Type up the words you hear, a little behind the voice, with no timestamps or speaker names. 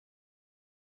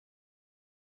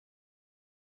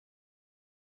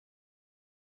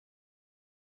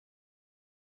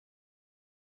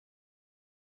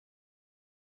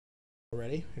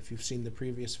already if you've seen the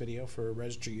previous video for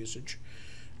register usage.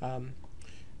 The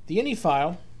INI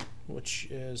file, which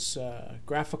is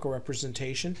graphical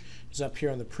representation, is up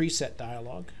here on the preset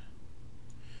dialog.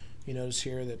 You notice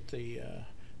here that the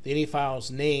INI file's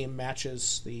name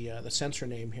matches the sensor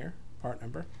name here, part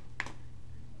number.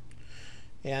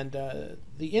 And the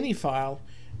INI file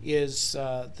is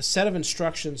the set of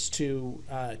instructions to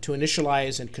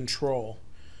initialize and control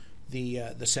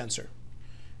the sensor.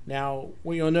 Now,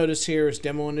 what you'll notice here is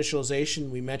demo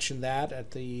initialization. We mentioned that at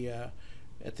the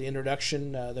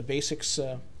introduction, the basics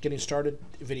getting started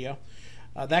video.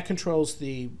 That controls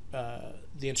the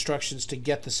instructions to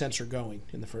get the sensor going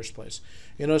in the first place.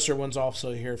 You'll notice there one's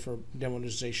also here for demo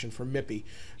initialization for MIPI.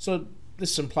 So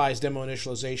this implies demo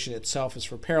initialization itself is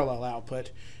for parallel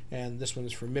output, and this one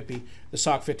is for MIPI. The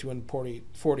SOC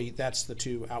 5140, that's the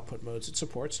two output modes it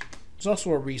supports. There's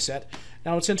also a reset.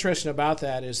 Now, what's interesting about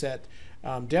that is that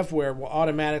DevWare will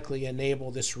automatically enable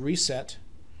this reset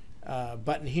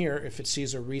button here if it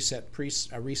sees a reset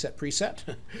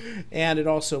preset, and it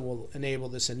also will enable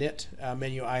this init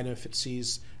menu item if it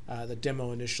sees the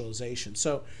demo initialization.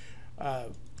 So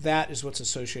that is what's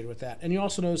associated with that. And you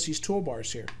also notice these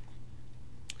toolbars here.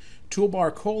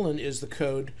 Toolbar : is the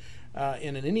code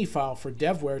in an INI file for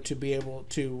DevWare to be able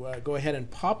to go ahead and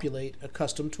populate a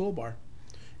custom toolbar.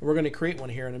 And we're going to create one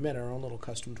here in a minute, our own little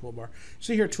custom toolbar.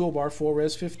 See here, toolbar full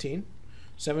res 15,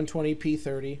 720p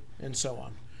 30, and so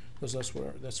on. Because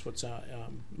that's what's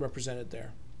represented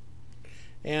there.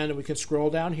 And we can scroll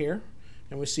down here,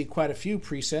 and we see quite a few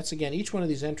presets. Again, each one of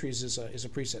these entries is a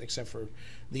preset, except for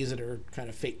these that are kind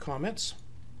of fake comments.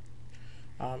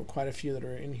 Quite a few that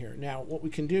are in here. Now, what we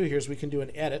can do here is we can do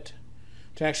an edit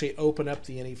to actually open up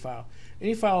the INI file.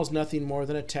 INI file is nothing more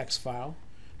than a text file.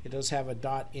 It does have a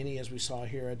 .ini, as we saw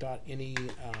here, a .ini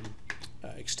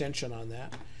extension on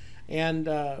that. And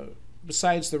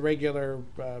besides the regular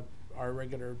our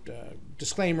regular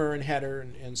disclaimer and header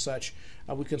and such,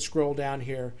 we can scroll down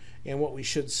here, and what we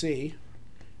should see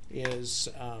is,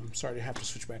 sorry to have to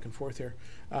switch back and forth here,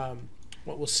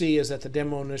 what we'll see is that the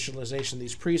demo initialization,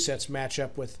 these presets match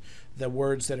up with the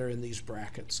words that are in these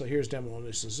brackets. So here's demo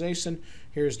initialization,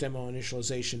 here's demo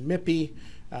initialization MIPI,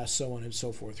 so on and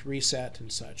so forth, reset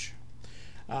and such.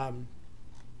 Now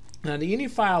the INI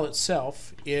file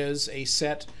itself is a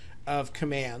set of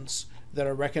commands that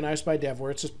are recognized by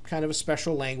DevWare. It's a kind of a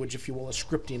special language, if you will, a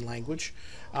scripting language.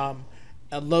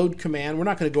 A load command, we're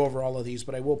not going to go over all of these,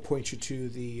 but I will point you to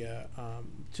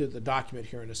the document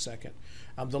here in a second.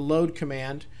 The load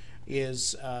command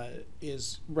is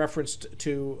referenced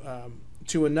to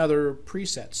another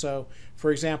preset. So,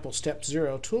 for example, step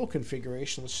 0, tool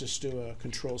configuration. Let's just do a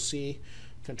Control-C,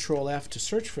 Control-F to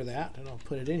search for that, and I'll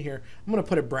put it in here. I'm going to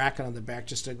put a bracket on the back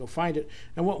just to go find it.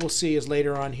 And what we'll see is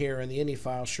later on here in the INI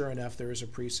file, sure enough, there is a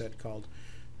preset called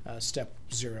step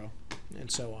 0,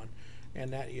 and so on.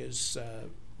 And that is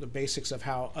the basics of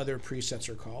how other presets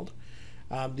are called.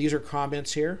 These are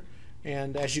comments here,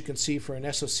 and as you can see for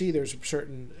an SOC, there's a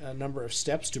certain number of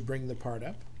steps to bring the part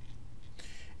up.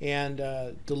 And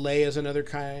delay is another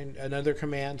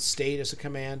command. State is a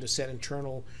command to set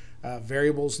internal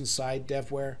variables inside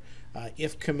DevWare.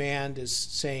 If command is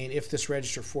saying if this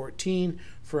register 14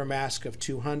 for a mask of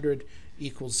 200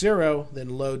 equals 0, then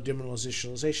load demo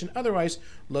initialization. Otherwise,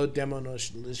 load demo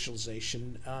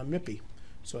initialization MIPI.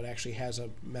 So it actually has a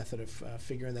method of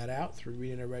figuring that out through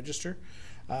reading a register.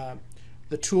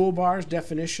 The toolbars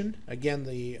definition, again,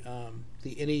 the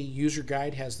INI user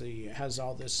guide has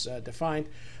all this defined.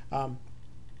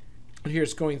 Here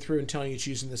it's going through and telling you it's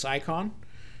using this icon,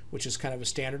 which is kind of a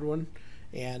standard one,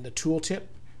 and a tooltip,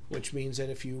 which means that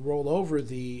if you roll over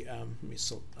the, let me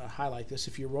highlight this,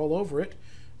 if you roll over it,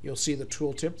 you'll see the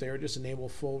tooltip there. It is enable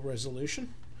full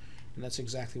resolution, and that's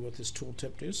exactly what this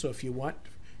tooltip does. So if you want,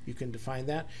 you can define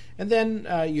that. And then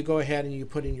you go ahead and you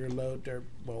put in your load, or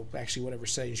well, actually whatever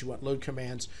settings you want, load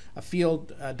commands. A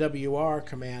field WR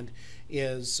command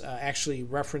is actually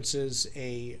references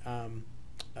a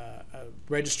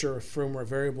register, a firmware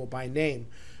variable by name.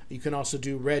 You can also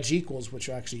do reg equals, which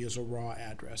actually is a raw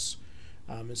address.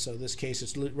 And so in this case,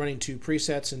 it's running two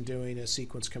presets and doing a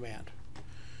sequence command.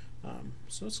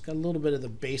 So it's got a little bit of the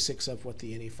basics of what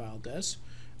the INI file does.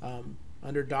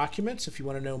 Under documents, if you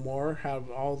want to know more how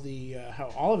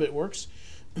all of it works,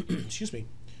 excuse me,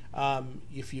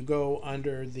 if you go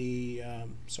under the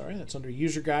that's under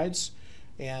user guides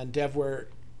and DevWare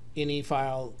INI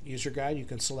file user guide, you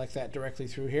can select that directly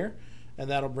through here,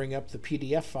 and that'll bring up the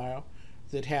PDF file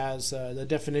that has the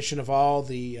definition of all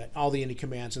the INI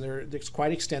commands, and it's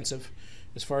quite extensive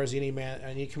as far as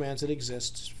any commands that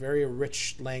exist. It's very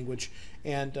rich language,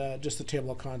 and just the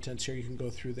table of contents here, you can go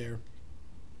through there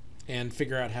and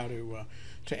figure out how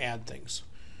to add things.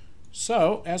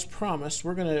 So as promised,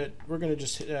 we're gonna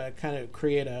just kind of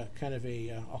create a kind of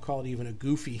a I'll call it even a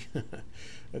goofy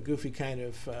a goofy kind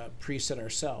of preset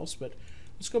ourselves. But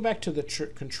let's go back to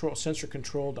the sensor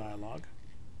control dialog,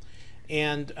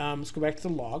 and let's go back to the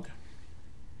log,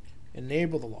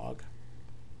 enable the log,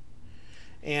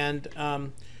 and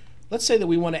let's say that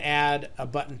we want to add a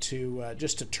button to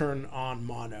just to turn on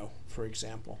mono, for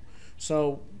example.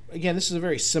 So again, this is a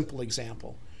very simple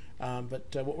example.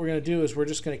 But what we're going to do is we're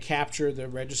just going to capture the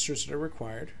registers that are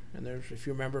required. And there's, if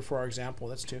you remember for our example,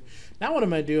 that's 2. Now what I'm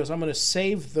going to do is I'm going to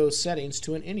save those settings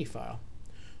to an INI file.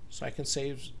 So I can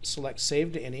select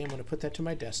Save to INI. I'm going to put that to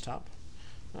my desktop.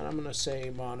 And I'm going to say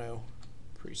mono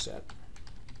preset.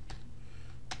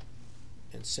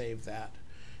 And save that.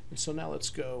 And so now let's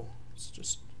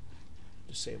just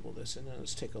disable this. And then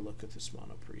let's take a look at this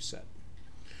mono preset.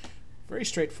 Very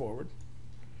straightforward.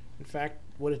 In fact,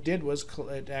 what it did was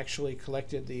it actually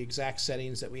collected the exact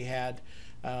settings that we had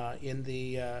in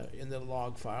the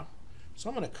log file. So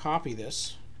I'm going to copy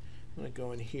this. I'm going to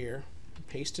go in here and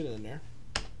paste it in there.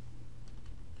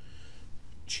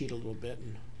 Cheat a little bit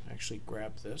and actually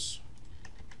grab this.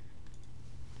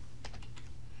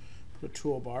 Put a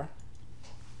toolbar.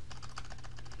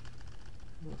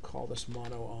 I'm going to call this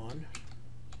mono on.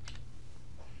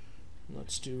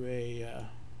 Let's do a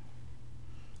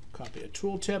copy a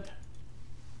tooltip.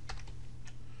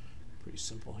 Pretty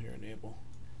simple here. Enable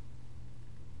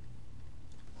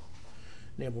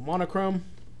monochrome.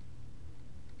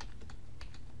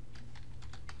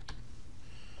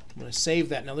 I'm going to save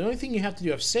that. Now the only thing you have to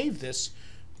do, I've saved this,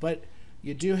 but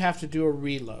you do have to do a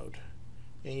reload.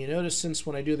 And you notice since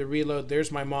when I do the reload,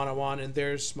 there's my mono on and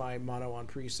there's my mono on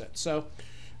preset. So,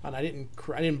 and I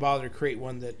didn't bother to create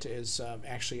one that is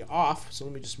actually off. So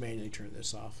let me just manually turn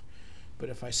this off. But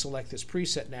if I select this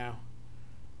preset now,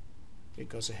 it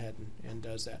goes ahead and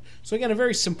does that. So again, a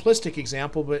very simplistic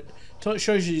example, but it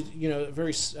shows you, a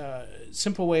very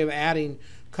simple way of adding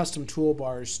custom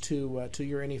toolbars to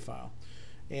your INI file,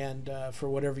 and for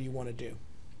whatever you want to do.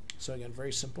 So again,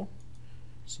 very simple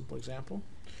example.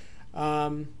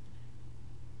 You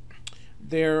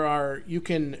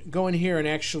can go in here and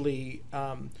actually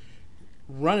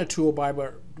run a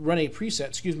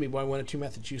preset, by one of 2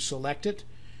 methods. You select it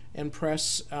and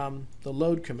press the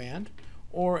load command,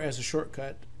 or as a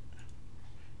shortcut,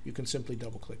 you can simply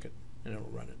double click it and it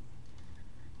will run it.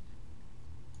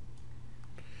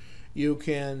 You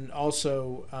can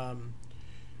also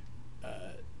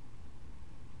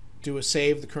do a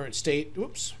save the current state.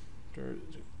 Whoops,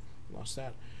 lost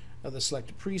that. Of the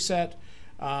selected preset.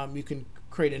 You can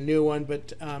create a new one,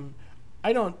 but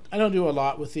I don't do a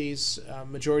lot with these.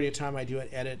 Majority of the time, I do an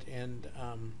edit and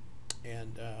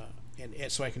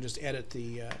so I can just edit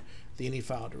the INI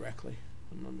file directly.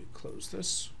 And let me close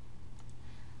this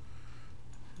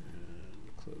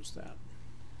and close that.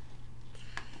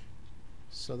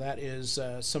 So that is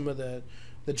some of the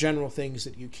general things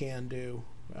that you can do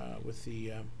with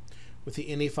the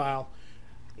INI file,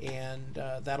 and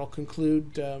that'll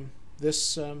conclude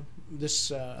this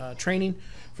training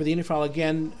for the INI file.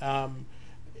 Again,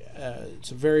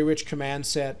 it's a very rich command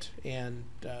set, and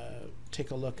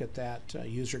take a look at that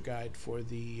user guide for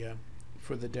the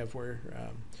DevWare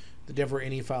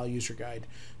INI file user guide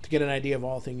to get an idea of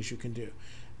all things you can do.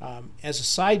 As a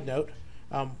side note,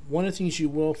 one of the things you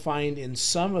will find in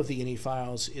some of the INI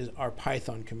files are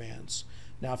Python commands.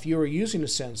 Now, if you are using a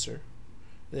sensor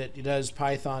that does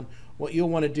Python, what you'll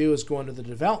want to do is go into the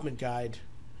development guide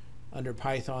under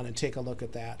Python and take a look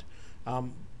at that.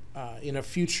 In a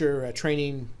future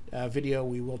training video,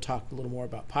 we will talk a little more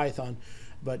about Python,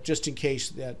 but just in case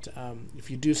that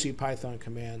if you do see Python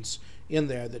commands in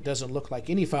there that doesn't look like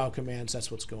INI file commands, that's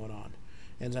what's going on.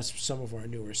 And that's some of our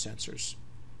newer sensors.